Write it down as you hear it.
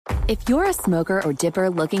If you're a smoker or dipper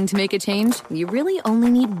looking to make a change, you really only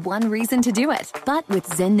need one reason to do it. But with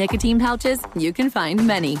Zyn nicotine pouches, you can find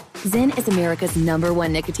many. Zyn is America's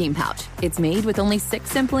 #1 nicotine pouch. It's made with only 6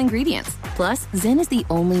 simple ingredients. Plus, Zyn is the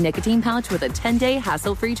only nicotine pouch with a 10-day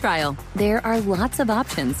hassle-free trial. There are lots of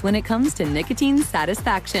options when it comes to nicotine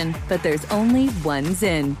satisfaction, but there's only one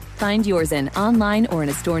Zyn. Find your Zyn online or in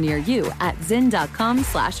a store near you at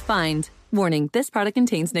zyn.com/find. Warning, this product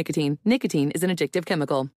contains nicotine. Nicotine is an addictive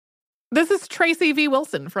chemical. This is Tracy V.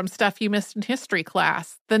 Wilson from Stuff You Missed in History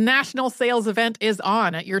class. The national sales event is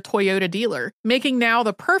on at your Toyota dealer, making now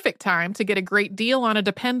the perfect time to get a great deal on a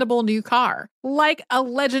dependable new car. Like a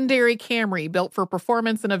legendary Camry built for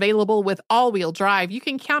performance and available with all-wheel drive, you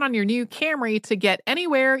can count on your new Camry to get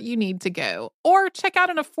anywhere you need to go. Or check out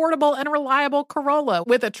an affordable and reliable Corolla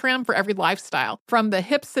with a trim for every lifestyle. From the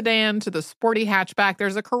hip sedan to the sporty hatchback,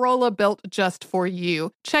 there's a Corolla built just for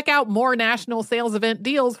you. Check out more national sales event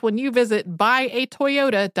deals when you visit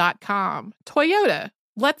buyatoyota.com. Toyota,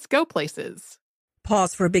 let's go places.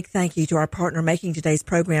 Pause for a big thank you to our partner making today's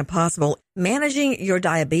program possible. Managing your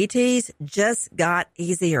diabetes just got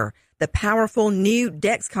easier. The powerful new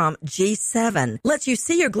Dexcom G7 lets you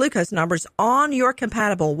see your glucose numbers on your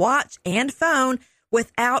compatible watch and phone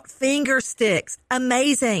without finger sticks.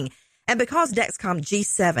 Amazing. And because Dexcom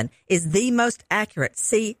G7 is the most accurate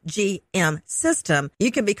CGM system,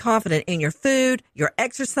 you can be confident in your food, your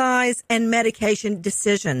exercise, and medication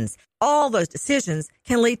decisions. All those decisions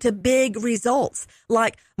can lead to big results,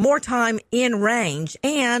 like more time in range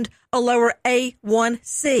and a lower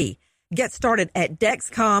A1C. Get started at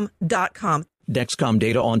Dexcom.com. Dexcom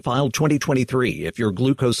data on file 2023. If your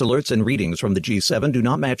glucose alerts and readings from the G7 do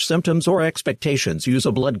not match symptoms or expectations, use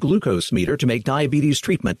a blood glucose meter to make diabetes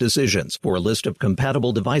treatment decisions. For a list of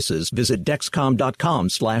compatible devices, visit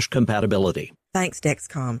Dexcom.com/compatibility. Thanks,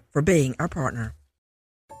 Dexcom, for being our partner.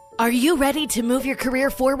 Are you ready to move your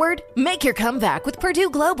career forward? Make your comeback with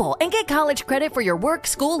Purdue Global and get college credit for your work,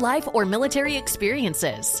 school life, or military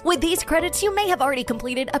experiences. With these credits, you may have already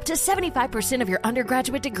completed up to 75% of your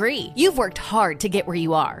undergraduate degree. You've worked hard to get where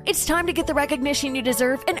you are. It's time to get the recognition you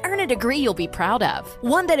deserve and earn a degree you'll be proud of.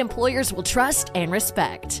 One that employers will trust and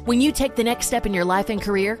respect. When you take the next step in your life and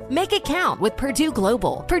career, make it count with Purdue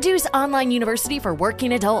Global, Purdue's online university for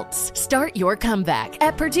working adults. Start your comeback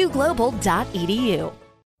at purdueglobal.edu.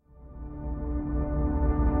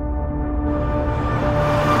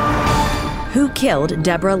 Who killed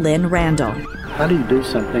Deborah Lynn Randall? How do you do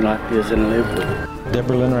something like this and live with it?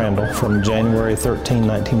 Deborah Lynn Randall from January 13,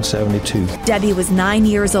 1972. Debbie was 9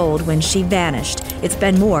 years old when she vanished. It's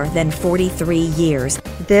been more than 43 years.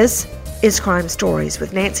 This is Crime Stories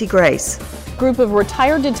with Nancy Grace. A group of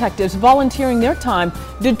retired detectives volunteering their time,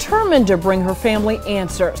 determined to bring her family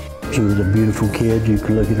answers. She was a beautiful kid. You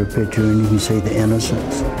could look at her picture and you can see the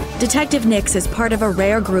innocence. Detective Nix is part of a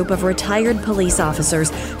rare group of retired police officers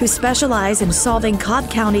who specialize in solving Cobb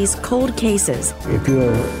County's cold cases. If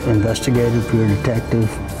you're an investigator, if you're a detective,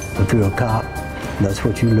 if you're a cop, that's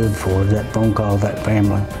what you live for, that phone call, that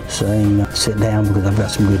family saying, sit down because I've got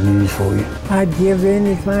some good news for you. I'd give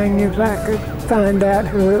anything if I could find out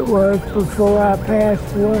who it was before I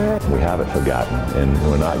passed away. We haven't forgotten, and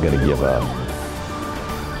we're not going to give up.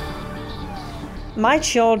 My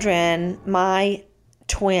children, my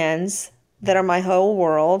twins, that are my whole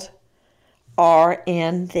world, are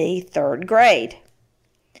in the 3rd grade.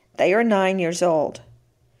 They are 9 years old.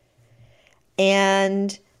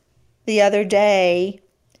 And the other day,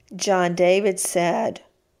 John David said,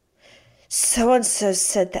 so-and-so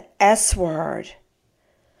said the S word.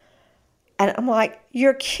 And I'm like,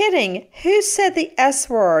 you're kidding. Who said the S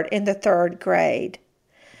word in the 3rd grade?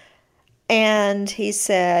 And he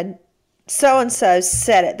said, so-and-so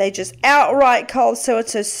said it. They just outright called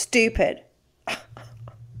so-and-so stupid.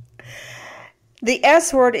 The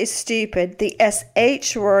S word is stupid. The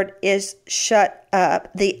SH word is shut up.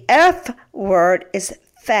 The F word is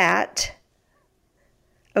fat.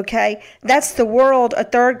 Okay? That's the world a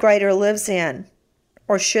 3rd grader lives in,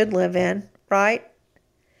 or should live in, right?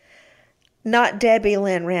 Not Debbie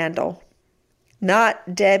Lynn Randall.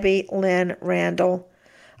 Not Debbie Lynn Randall,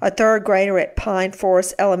 a 3rd grader at Pine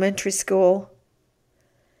Forest Elementary School.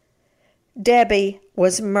 Debbie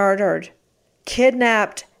was murdered,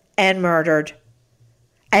 kidnapped, and murdered.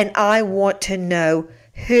 And I want to know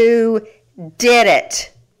who did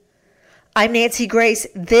it. I'm Nancy Grace.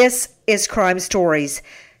 This is Crime Stories.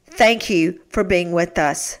 Thank you for being with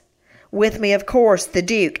us. With me, of course, the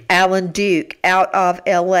Duke, Alan Duke, out of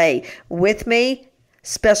L.A. With me,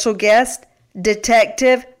 special guest,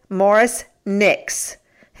 Detective Morris Nix,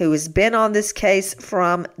 who has been on this case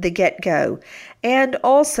from the get-go. And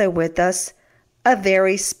also with us, a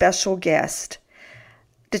very special guest.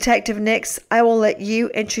 Detective Nix, I will let you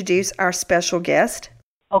introduce our special guest.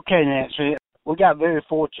 Okay, Nancy. We got very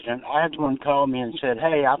fortunate. I had someone call me and said,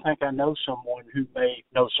 hey, I think I know someone who may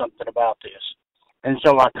know something about this. And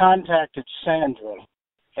so I contacted Sandra.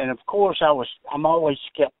 And, of course, I'm always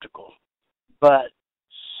skeptical. But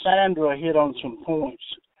Sandra hit on some points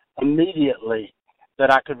immediately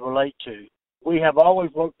that I could relate to. We have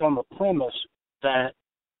always worked on the premise that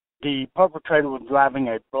the perpetrator was driving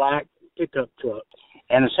a black pickup truck.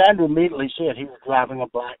 And Sandra immediately said he was driving a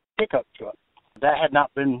black pickup truck. That had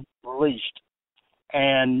not been released.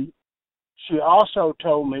 And she also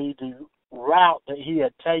told me the route that he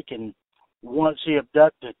had taken once he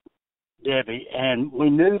abducted Debbie. And we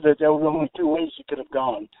knew that there were only two ways he could have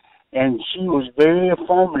gone. And she was very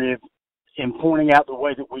affirmative in pointing out the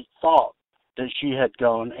way that we thought that she had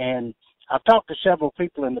gone. And I've talked to several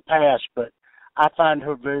people in the past, but I find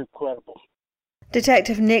her very credible.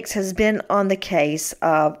 Detective Nix has been on the case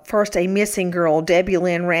of first a missing girl, Debbie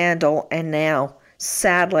Lynn Randall, and now,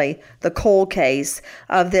 sadly, the cold case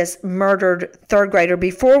of this murdered third grader.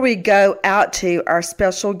 Before we go out to our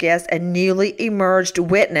special guest and newly emerged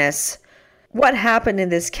witness, what happened in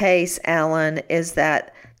this case, Alan, is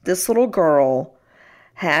that this little girl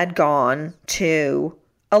had gone to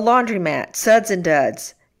a laundromat, Suds and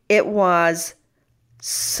Duds. It was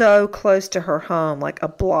so close to her home, like a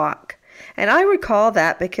block. And I recall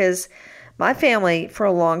that because my family for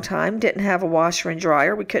a long time didn't have a washer and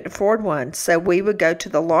dryer. We couldn't afford one. So we would go to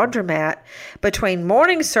the laundromat between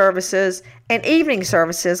morning services and evening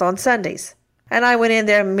services on Sundays. And I went in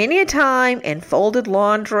there many a time and folded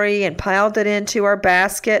laundry and piled it into our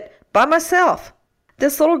basket by myself.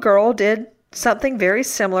 This little girl did something very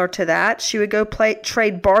similar to that. She would go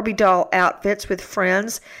trade Barbie doll outfits with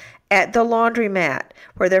friends at the laundromat,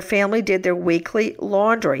 where their family did their weekly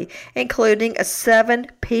laundry, including a 7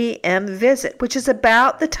 p.m. visit, which is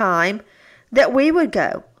about the time that we would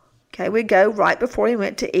go. Okay, we'd go right before we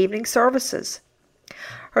went to evening services.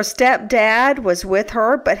 Her stepdad was with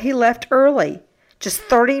her, but he left early. Just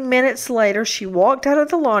 30 minutes later, she walked out of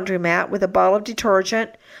the laundromat with a bottle of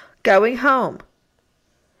detergent, going home.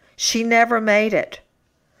 She never made it.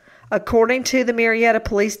 According to the Marietta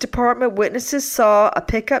Police Department, witnesses saw a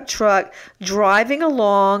pickup truck driving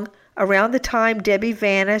along around the time Debbie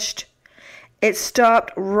vanished. It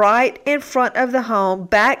stopped right in front of the home,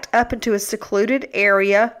 backed up into a secluded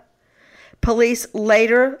area. Police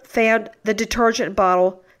later found the detergent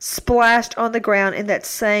bottle splashed on the ground in that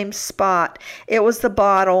same spot. It was the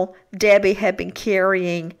bottle Debbie had been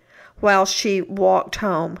carrying while she walked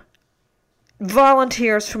home.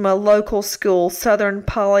 Volunteers from a local school, Southern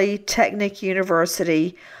Polytechnic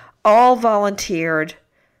University, all volunteered,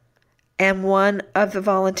 and one of the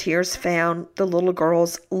volunteers found the little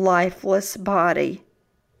girl's lifeless body.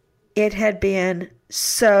 It had been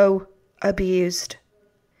so abused.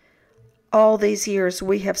 All these years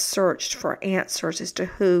we have searched for answers as to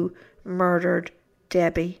who murdered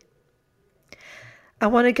Debbie. I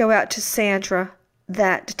want to go out to Sandra,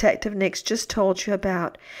 that Detective Nix just told you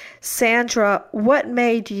about. Sandra, what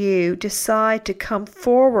made you decide to come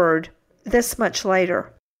forward this much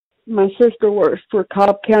later? My sister works for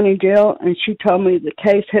Cobb County Jail, and she told me the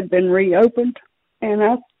case had been reopened, and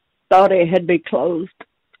I thought it had been closed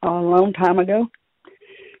a long time ago.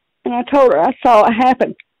 And I told her I saw it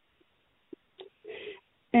happen.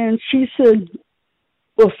 And she said,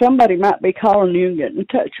 well, somebody might be calling you and getting in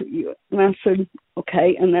touch with you. And I said,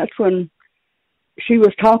 okay. And that's when she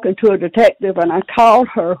was talking to a detective, and I called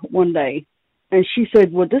her one day, and she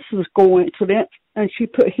said, well, this is a coincidence. And she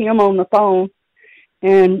put him on the phone,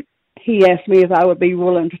 and he asked me if I would be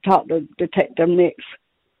willing to talk to Detective Nix.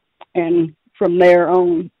 And from there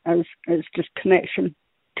on, it's just connection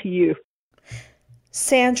to you.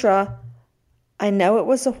 Sandra, I know it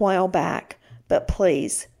was a while back, but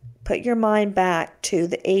please put your mind back to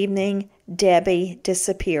the evening Debbie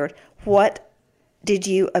disappeared. What did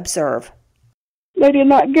you observe? They did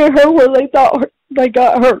not get her where they thought they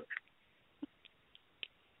got her.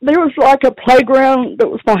 There was like a playground that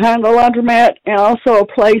was behind the laundromat, and also a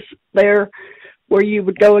place there where you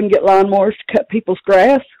would go and get lawnmowers to cut people's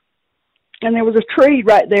grass. And there was a tree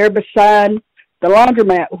right there beside the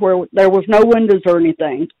laundromat where there was no windows or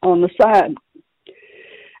anything on the side.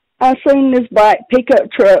 I seen this black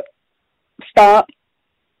pickup truck stop.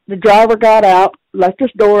 The driver got out, left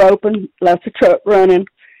his door open, left the truck running.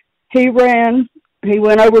 He ran. He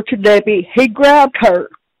went over to Debbie. He grabbed her,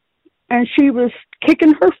 and she was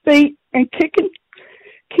kicking her feet and kicking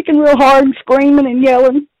real hard and screaming and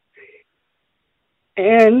yelling.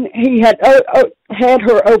 And he had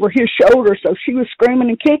her over his shoulder, so she was screaming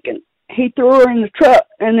and kicking. he threw her in the truck,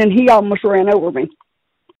 and then he almost ran over me.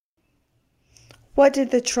 What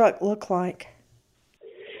did the truck look like?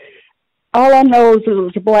 All I know is it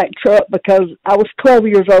was a black truck because I was 12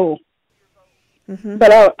 years old. Mm-hmm.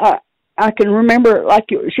 But I can remember it like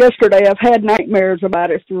it was yesterday. I've had nightmares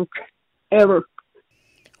about it forever.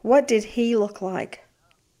 What did he look like?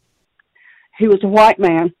 He was a white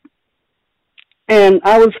man. And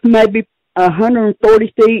I was maybe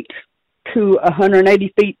 140 feet to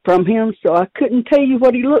 180 feet from him, so I couldn't tell you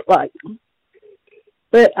what he looked like.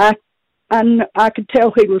 But I could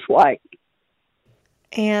tell he was white.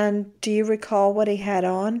 And do you recall what he had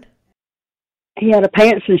on? He had a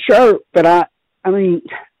pants and shirt, but I mean,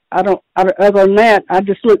 other than that, I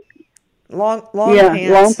just looked long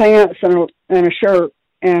pants. Long pants and a shirt.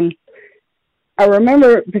 And I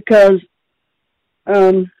remember it because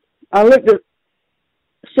I looked at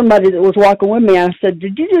somebody that was walking with me. I said,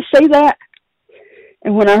 "Did you just see that?"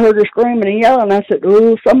 And when I heard her screaming and yelling, I said,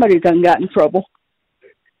 "Ooh, somebody done got in trouble."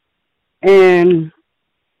 And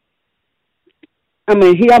I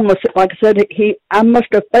mean, he almost, like I said, I must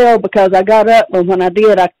have fell because I got up, and when I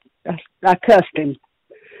did, I cussed him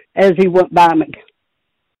as he went by me.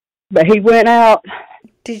 But he went out.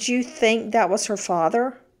 Did you think that was her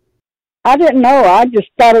father? I didn't know. I just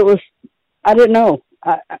thought it was, I didn't know.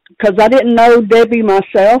 Because I didn't know Debbie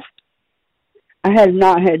myself. I had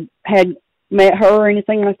not had met her or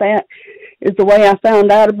anything like that. Is the way I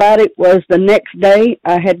found out about it was the next day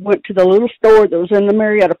I had went to the little store that was in the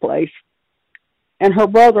Marietta place, and her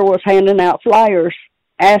brother was handing out flyers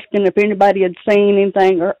asking if anybody had seen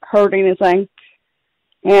anything or heard anything.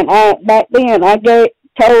 And back then I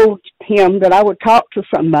told him that I would talk to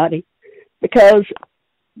somebody because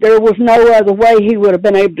there was no other way he would have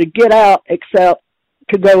been able to get out except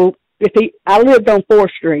to go. I lived on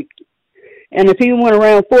 4th Street, and if he went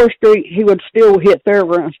around 4th Street, he would still hit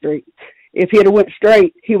Fairground Street. If he had went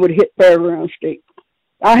straight, he would hit Fairground Street.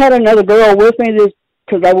 I had another girl with me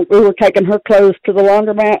because we were taking her clothes to the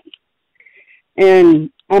laundromat, and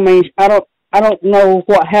I mean, I don't know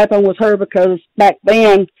what happened with her because back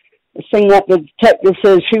then it seemed like the detective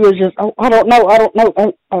said she was just, I don't know, I don't know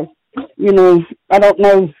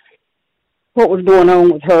what was going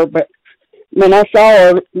on with her, but I mean, I saw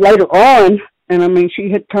her later on, and I mean, she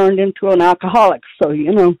had turned into an alcoholic, so,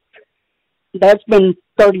 that's been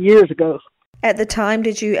 30 years ago. At the time,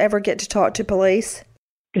 did you ever get to talk to police?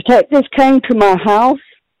 Detectives came to my house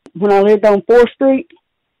when I lived on 4th Street,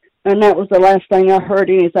 and that was the last thing I heard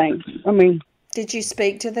anything. I mean... Did you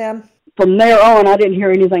speak to them? From there on, I didn't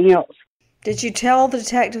hear anything else. Did you tell the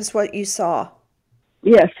detectives what you saw?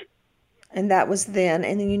 Yes. And that was then,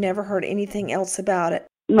 and then you never heard anything else about it?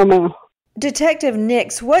 No, ma'am. Detective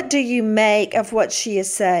Nix, what do you make of what she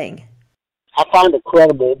is saying? I find it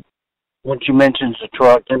credible when she mentions the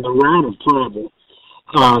truck and the route of travel.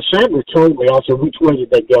 Sandra told me, I said, which way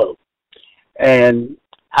did they go? And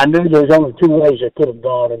I knew there was only 2 ways they could have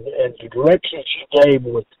gone, and the direction she gave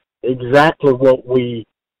was exactly what we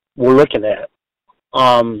were looking at.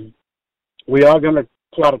 We are going to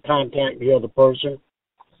try to contact the other person.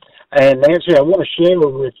 And Nancy, I want to share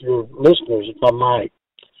with your listeners, if I might.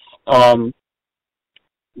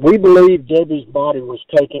 We believe Debbie's body was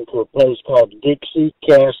taken to a place called Dixie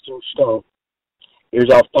Cast and Stone. It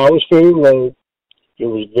was off Powers Ferry Road. It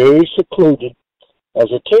was very secluded. As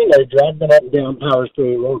a teenager, I'd been up and down Powers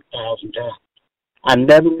Ferry Road 1,000 times. I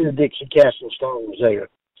never knew Dixie Cast and Stone was there.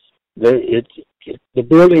 The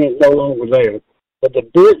building is no longer there, but the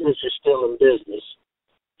business is still in business.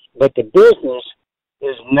 But the business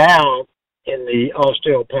is now in the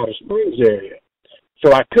Austell Powder Springs area.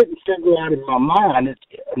 So I couldn't figure out in my mind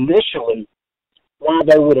initially why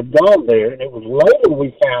they would have gone there. And it was later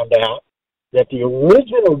we found out that the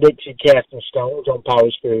original Dixie Cast and Stone was on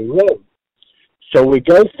Powers Ferry Road. So we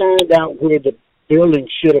go find out where the building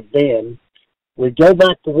should have been. We go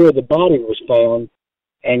back to where the body was found,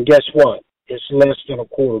 and guess what? It's less than a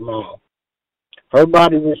quarter mile. Her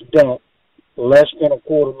body was dumped less than a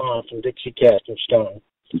quarter mile from Dixie Cast and Stone.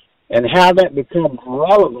 And how that becomes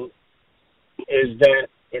relevant is that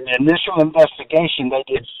in the initial investigation, they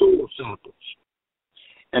did soil samples.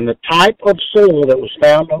 And the type of soil that was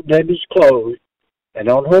found on Debbie's clothes and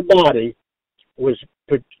on her body was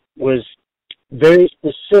very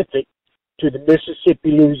specific to the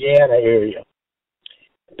Mississippi, Louisiana area.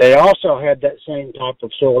 They also had that same type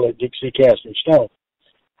of soil at Dixie Cast and Stone.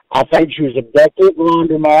 I think she was abducted at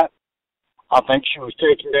Laundromat. I think she was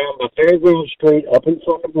taken down by Fairground Street up in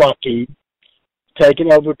front of Lockheed,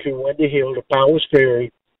 taken over to Windy Hill, to Powers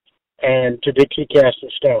Ferry, and to Dixie Cast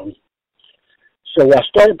and Stone. So I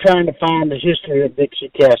started trying to find the history of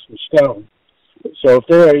Dixie Cast and Stone. So if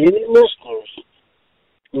there are any listeners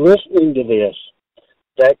listening to this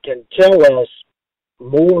that can tell us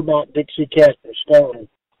more about Dixie Cast and Stone,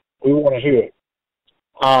 we want to hear it.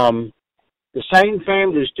 The same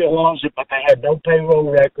family still owns it, but they had no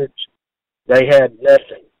payroll records. They had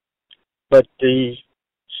nothing. But the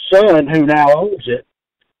son who now owns it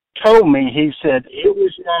told me, he said, it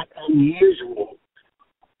was not unusual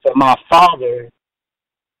for my father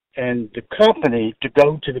and the company to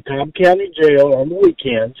go to the Cobb County Jail on the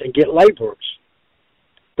weekends and get laborers.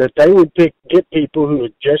 That they would get people who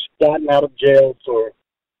had just gotten out of jail for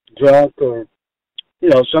drunk or,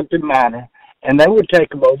 something minor, and they would take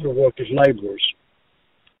them over to work as laborers.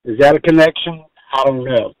 Is that a connection? I don't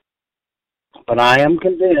know. But I am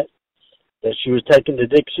convinced that she was taken to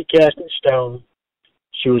Dixie Cast and Stone.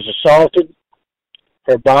 She was assaulted.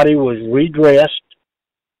 Her body was redressed.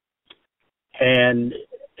 And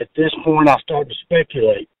at this point, I started to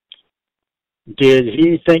speculate. Did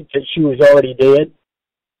he think that she was already dead?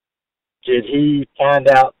 Did he find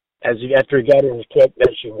out after he got her in his truck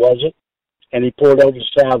that she wasn't, and he pulled over the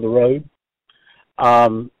side of the road? I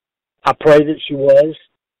pray that she was,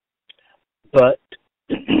 but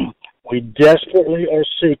we desperately are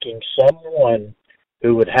seeking someone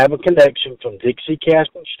who would have a connection from Dixie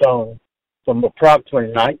Cast and Stone from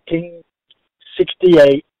approximately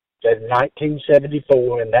 1968 to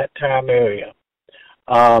 1974 in that time area.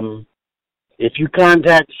 If you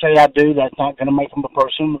contact, say I do, that's not going to make them a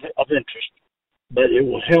person of interest, but it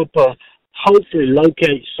will help us hopefully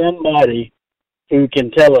locate somebody who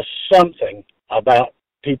can tell us something about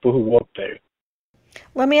people who work there.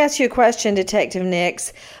 Let me ask you a question, Detective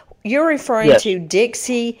Nix. You're referring to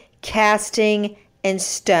Dixie Casting and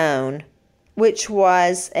Stone, which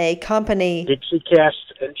was a company, Dixie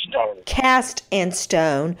Cast and Stone, Cast and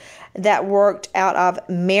Stone, that worked out of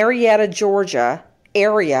Marietta, Georgia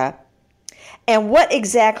area. And what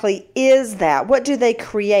exactly is that? What do they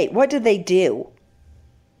create? What do they do?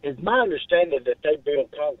 It's my understanding that they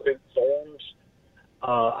build concrete forms.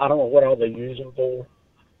 I don't know what all they use them for,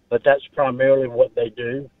 but that's primarily what they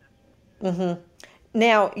do. Mm-hmm.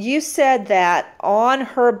 Now, you said that on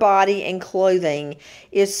her body and clothing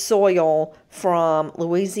is soil from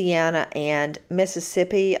Louisiana and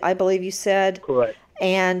Mississippi, I believe you said? Correct.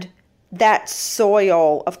 And that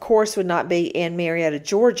soil, of course, would not be in Marietta,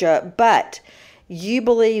 Georgia, but you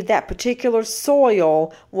believe that particular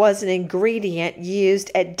soil was an ingredient used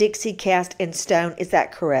at Dixie Cast and Stone. Is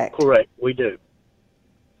that correct? Correct. We do.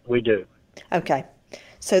 We do. Okay.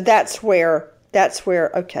 So that's where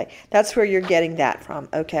you're getting that from.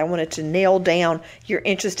 Okay. I wanted to nail down your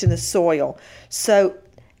interest in the soil. So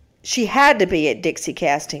she had to be at Dixie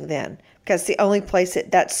Casting then, because the only place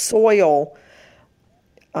that soil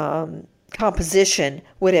composition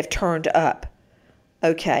would have turned up.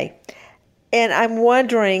 Okay. And I'm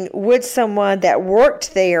wondering, would someone that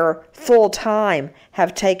worked there full time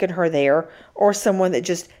have taken her there, or someone that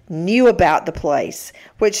just knew about the place,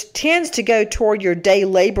 which tends to go toward your day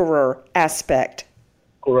laborer aspect?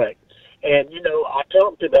 Correct. And, I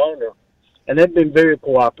talked to the owner, and they've been very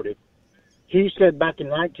cooperative. He said back in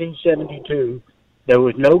 1972, there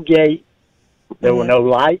was no gate, there were no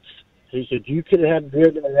lights. He said you could have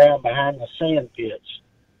driven around behind the sand pits,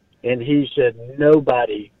 and he said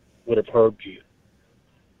nobody would have heard you.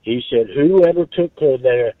 He said whoever took her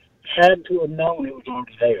there had to have known it was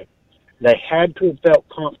already there. They had to have felt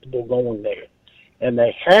comfortable going there, and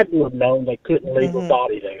they had to have known they couldn't leave her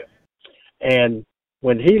body there. And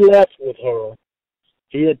when he left with her,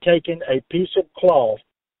 he had taken a piece of cloth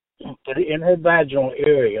and put it in her vaginal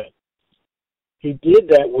area. He did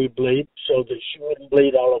that, we believe, so that she wouldn't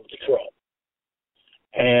bleed all over the truck.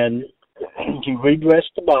 And he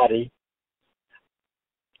redressed the body.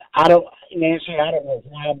 Nancy, I don't know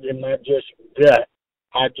why in my gut,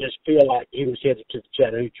 I just feel like he was headed to the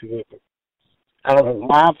Chattahoochee River. I don't know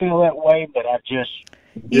why I feel that way, but I just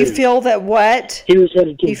do. You feel that what? He was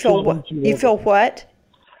headed to the Chattahoochee River. You feel what?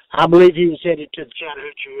 I believe he was headed to the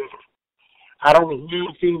Chattahoochee River. I don't know why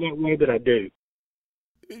I feel that way, but I do.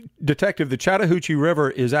 Detective, the Chattahoochee River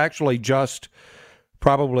is actually just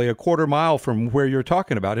probably a quarter mile from where you're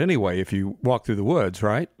talking about anyway, if you walk through the woods,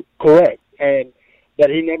 right? Correct. But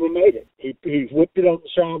he never made it. He whipped it on the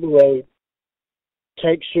side of the road,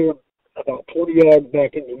 takes her about 20 yards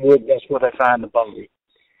back in the woods. That's where they find the body.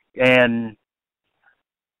 And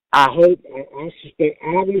I suspect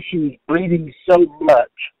either she was bleeding so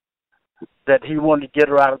much that he wanted to get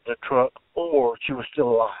her out of the truck, or she was still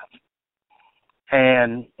alive.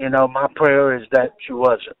 And, my prayer is that she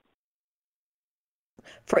wasn't.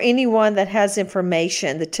 For anyone that has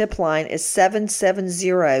information, the tip line is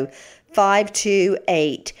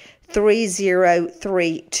 770-528-3682.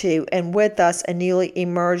 3032. And with us, a newly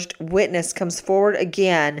emerged witness comes forward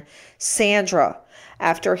again, Sandra.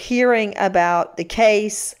 After hearing about the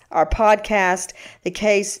case, our podcast, the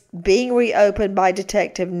case being reopened by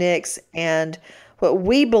Detective Nix, and what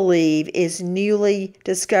we believe is newly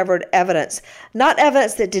discovered evidence. Not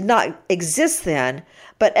evidence that did not exist then,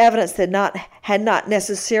 but evidence that had not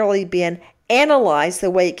necessarily been analyzed the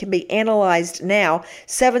way it can be analyzed now.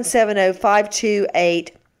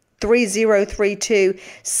 770-528-3032.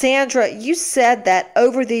 Sandra, you said that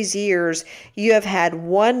over these years you have had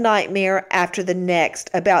one nightmare after the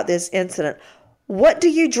next about this incident. What do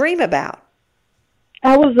you dream about?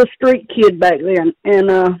 I was a street kid back then, and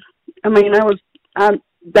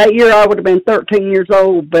that year I would have been 13 years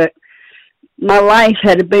old, but my life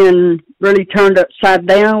had been really turned upside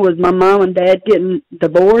down with my mom and dad getting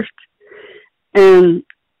divorced, and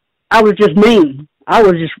I was just mean. I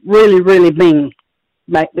was just really, really mean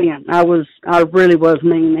back then. I really was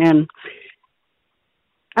mean, and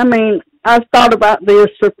I've thought about this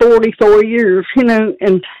for 44 years,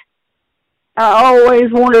 and I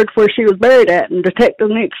always wondered where she was buried at, and Detective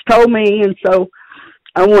Nix told me, and so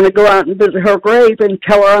I want to go out and visit her grave and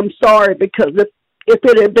tell her I'm sorry, because if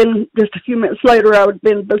it had been just a few minutes later, I would have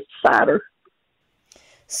been beside her.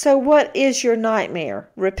 So what is your nightmare?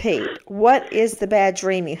 Repeat. What is the bad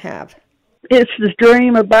dream you have? It's this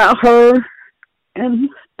dream about her and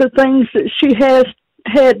the things that she had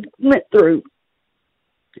went through.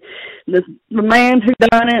 The man who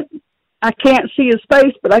done it, I can't see his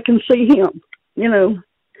face, but I can see him.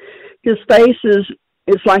 His face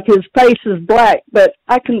it's like his face is black, but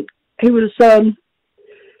I wouldn't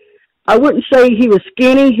say he was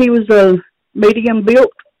skinny. He was a medium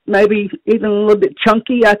built, maybe even a little bit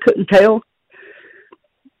chunky. I couldn't tell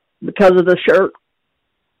because of the shirt.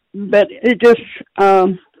 But it's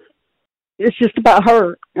just about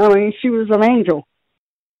her. She was an angel,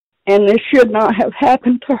 and this should not have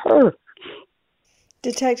happened to her.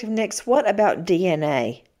 Detective Nix, what about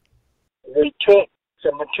DNA? We took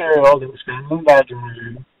some material that was found in the bedroom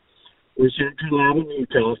room. We sent it to lab in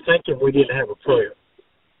Utah, thinking we didn't have a prayer.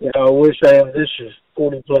 We're saying this is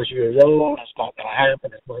 40 plus years old. It's not going to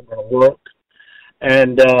happen. It's not going to work.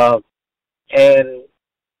 And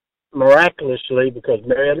miraculously, because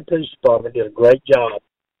Marietta Police Department did a great job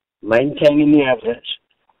maintaining the evidence,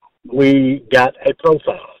 we got a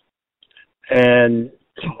profile. And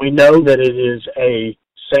we know that it is a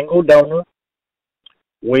single donor.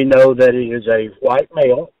 We know that it is a white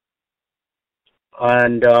male.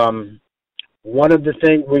 And one of the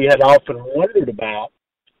things we had often wondered about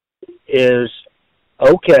is,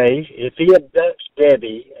 okay, if he abducts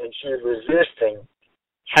Debbie and she's resisting,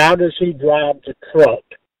 how does he drive the truck?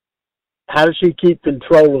 How does he keep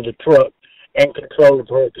control of the truck and control of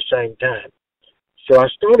her at the same time? So I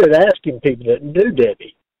started asking people that knew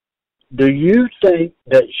Debbie, do you think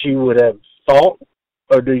that she would have fought,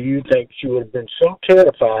 or do you think she would have been so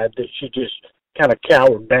terrified that she just kind of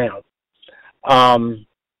cowered down?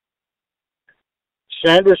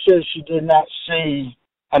 Sandra says she did not see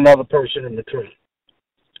another person in the tree.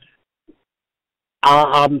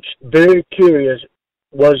 I'm very curious,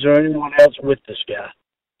 was there anyone else with this guy?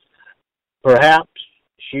 Perhaps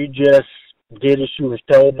she just did as she was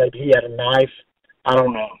told. Maybe he had a knife. I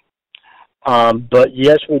don't know. But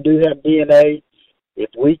yes, we do have DNA. If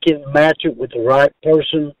we can match it with the right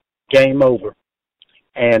person, game over.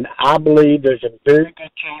 And I believe there's a very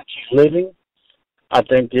good chance he's living. I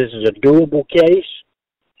think this is a doable case.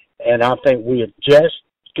 And I think we have just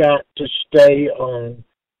got to stay on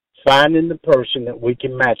finding the person that we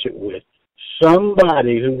can match it with.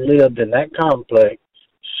 Somebody who lived in that complex,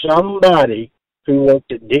 somebody who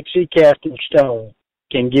worked at Dixie Casting Stone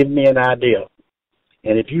can give me an idea.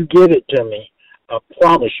 And if you give it to me, I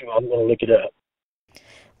promise you I'm going to look it up.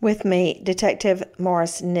 With me, Detective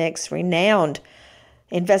Morris Nix, renowned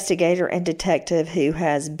investigator and detective who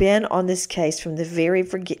has been on this case from the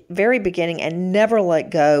very beginning and never let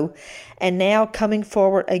go. And now coming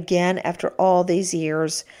forward again after all these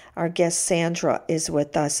years, our guest Sandra is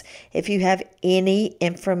with us. If you have any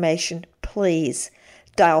information, please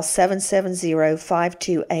dial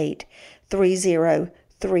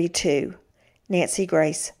 770-528-3032. Nancy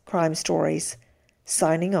Grace, Crime Stories,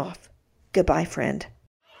 signing off. Goodbye, friend.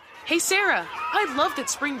 Hey, Sarah, I love that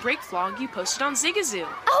spring break vlog you posted on Zigazoo.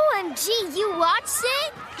 OMG, you watched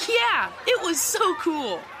it? Yeah, it was so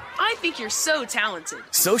cool. I think you're so talented.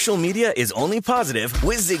 Social media is only positive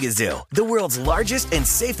with Zigazoo, the world's largest and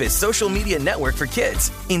safest social media network for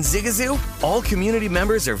kids. In Zigazoo, all community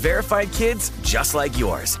members are verified kids just like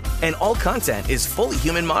yours, and all content is fully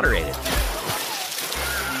human moderated.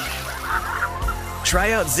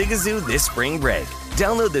 Try out Zigazoo this spring break.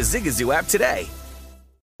 Download the Zigazoo app today.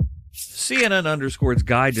 CNN_'s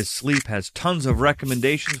Guide to Sleep has tons of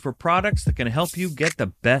recommendations for products that can help you get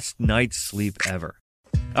the best night's sleep ever.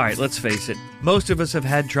 All right, let's face it, most of us have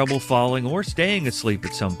had trouble falling or staying asleep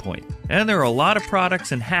at some point, and there are a lot of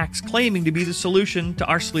products and hacks claiming to be the solution to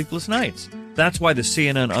our sleepless nights. That's why the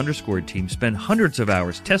CNN_ team spend hundreds of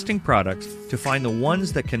hours testing products to find the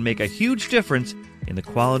ones that can make a huge difference in the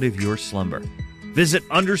quality of your slumber. Visit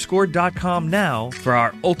underscore.com now for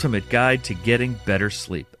our ultimate guide to getting better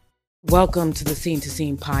sleep. Welcome to the Scene to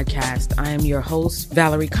Scene podcast. I am your host,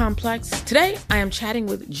 Valerie Complex. Today, I am chatting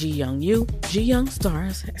with Ji Young Yoo. Ji Young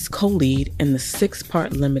stars as co-lead in the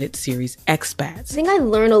 6-part limited series Expats. I think I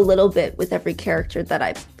learn a little bit with every character that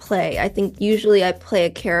I play. I think usually I play a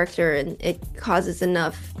character and it causes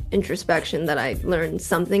enough introspection that I learn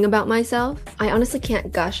something about myself. I honestly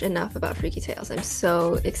can't gush enough about Freaky Tales. I'm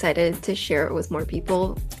so excited to share it with more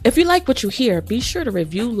people. If you like what you hear, be sure to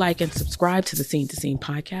review, like, and subscribe to the Scene to Scene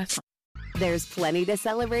podcast. There's plenty to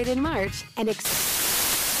celebrate in March and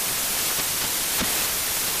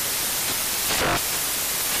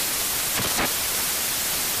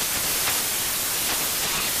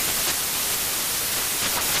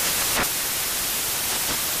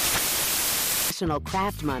National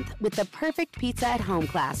Craft Month with the perfect pizza at home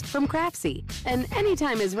class from Craftsy. And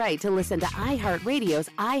anytime is right to listen to iHeartRadio's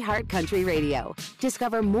iHeart Country Radio.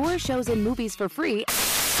 Discover more shows and movies for free